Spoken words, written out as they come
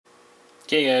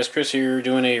Okay guys, Chris here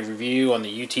doing a review on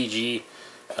the UTG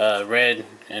red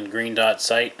and green dot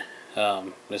sight.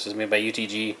 This is made by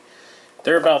UTG.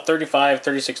 They're about $35,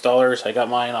 $36. I got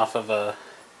mine off of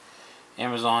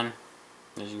Amazon,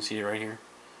 as you can see it right here,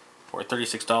 for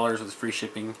 $36 with free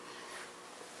shipping.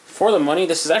 For the money,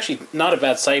 this is actually not a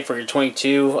bad sight for your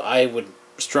 22. I would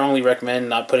strongly recommend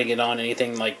not putting it on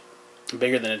anything like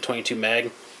bigger than a 22 mag,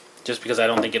 just because I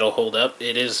don't think it'll hold up.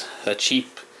 It is a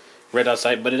cheap red dot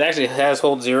sight, but it actually has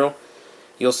hold zero.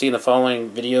 You'll see in the following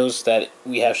videos that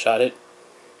we have shot it.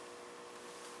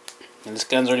 And this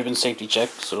gun's already been safety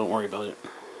checked, so don't worry about it.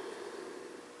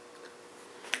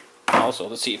 Also,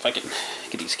 let's see if I can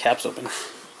get these caps open.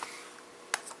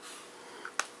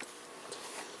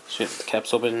 So the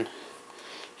caps open. And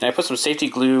I put some safety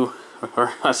glue,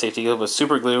 or not safety glue, but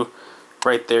super glue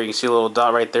right there. You can see a little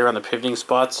dot right there on the pivoting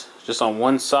spots, just on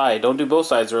one side. Don't do both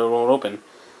sides or it won't open.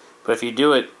 But if you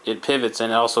do it, it pivots,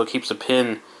 and it also keeps the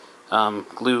pin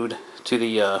glued to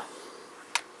the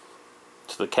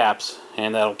caps,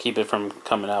 and that'll keep it from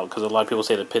coming out. Because a lot of people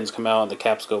say the pins come out and the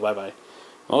caps go bye-bye.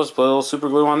 Well, just put a little super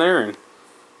glue on there, and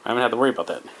I don't have to worry about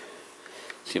that.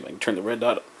 See if I can turn the red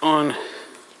dot on.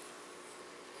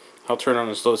 I'll turn it on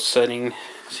a slow setting.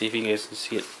 See if you guys can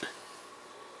see it.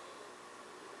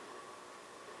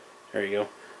 There you go.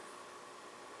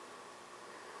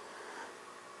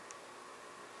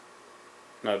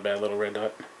 Not a bad little red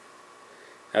dot.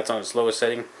 That's on its lowest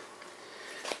setting.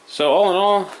 So all in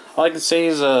all I can say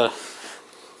is,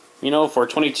 you know, for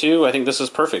 22, I think this is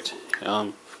perfect.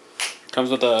 Comes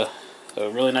with a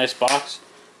really nice box.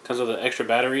 Comes with an extra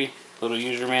battery, little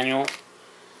user manual,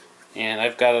 and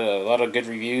I've got a lot of good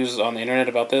reviews on the internet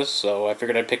about this, so I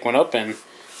figured I'd pick one up, and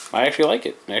I actually like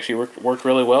it. It actually worked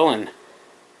really well, and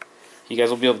you guys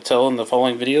will be able to tell in the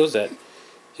following videos that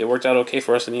it worked out okay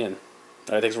for us in the end.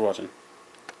 Alright, thanks for watching.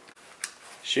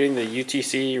 Shooting the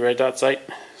UTC red dot sight.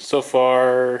 So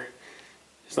far,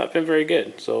 it's not been very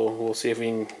good, so we'll see if we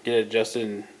can get it adjusted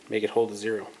and make it hold to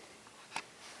zero.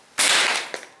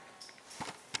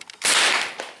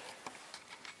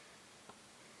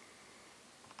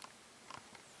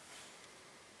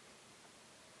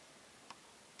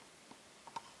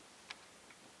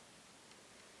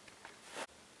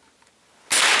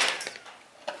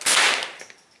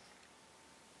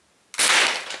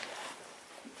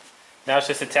 Now it's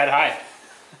just a tad high.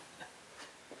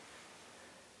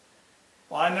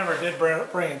 Well, I never did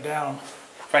bring it down.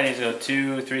 Probably needs to go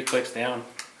 2, 3 clicks down.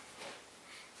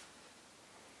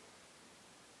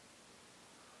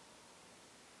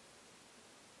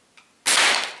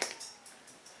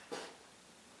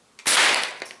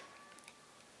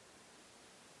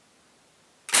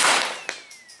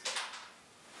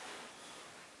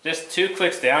 Just 2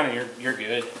 clicks down and you're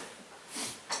good.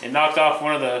 It knocked off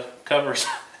one of the covers.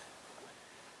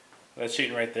 That's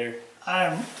shooting right there.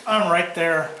 I'm right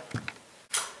there.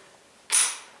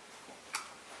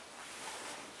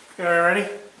 Okay, are you ready?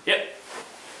 Yep.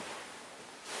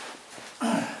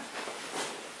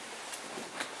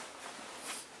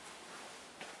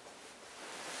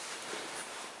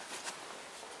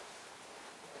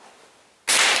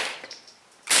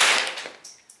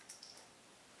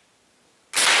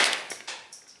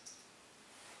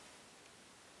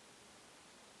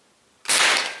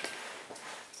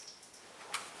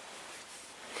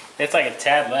 It's like a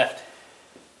tad left.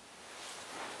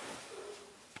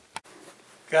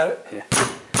 Got it? Yeah.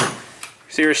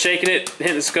 So you're shaking it,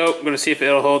 hitting the scope. I'm going to see if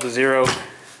it'll hold to zero.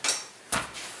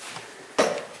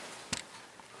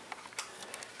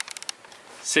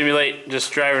 Simulate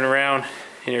just driving around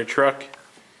in your truck.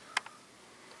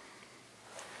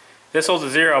 If this holds to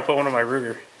zero, I'll put one on my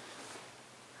Ruger.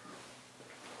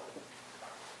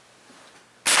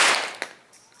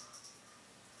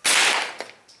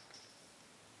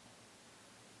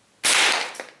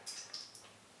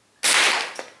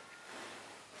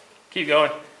 Keep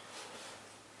going.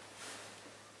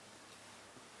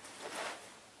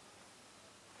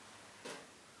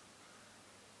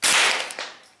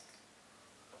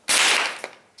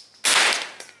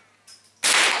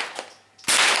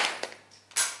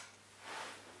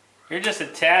 You're just a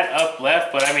tad up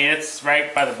left, but I mean it's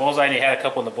right by the bullseye, and you had a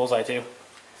couple in the bullseye too.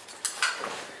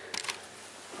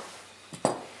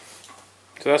 So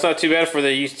that's not too bad for the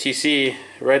UTC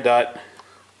red dot.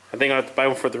 I think I'll have to buy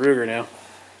one for the Ruger now.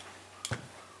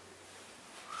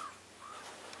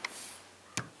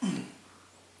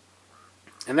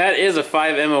 And that is a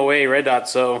 5 MOA red dot,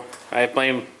 so I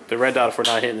blame the red dot for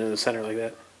not hitting in the center like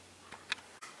that.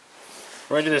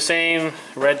 We're going to do the same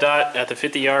red dot at the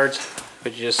 50 yards,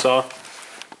 which you just saw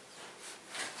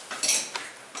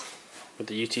with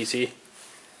the UTC.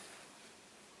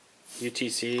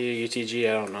 UTC,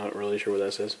 UTG, I'm not really sure what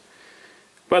that says.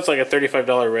 But it's like a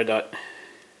 $35 red dot.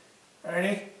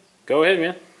 Ready? Go ahead,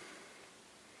 man.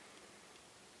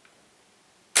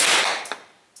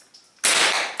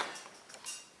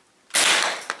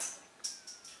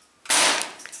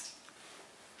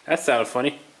 That sounded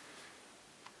funny.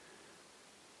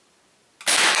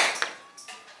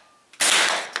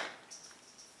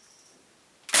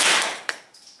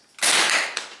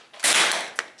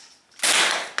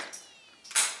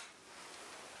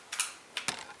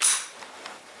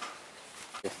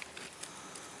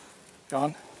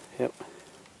 John? Yep.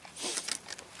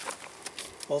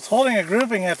 Well, it's holding a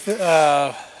grouping at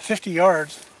 50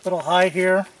 yards. A little high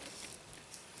here.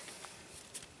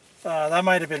 That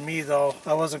might have been me though.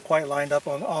 I wasn't quite lined up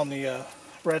on the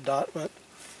red dot, but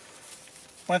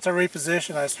once I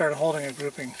repositioned, I started holding a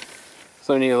grouping.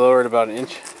 So you need to lower it about an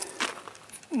inch?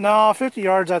 No, 50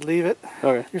 yards I'd leave it.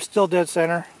 Okay. You're still dead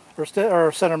center,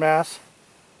 or center mass.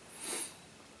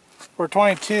 For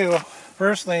 22,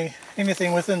 personally,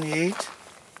 anything within the 8,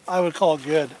 I would call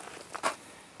good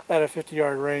at a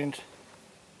 50-yard range.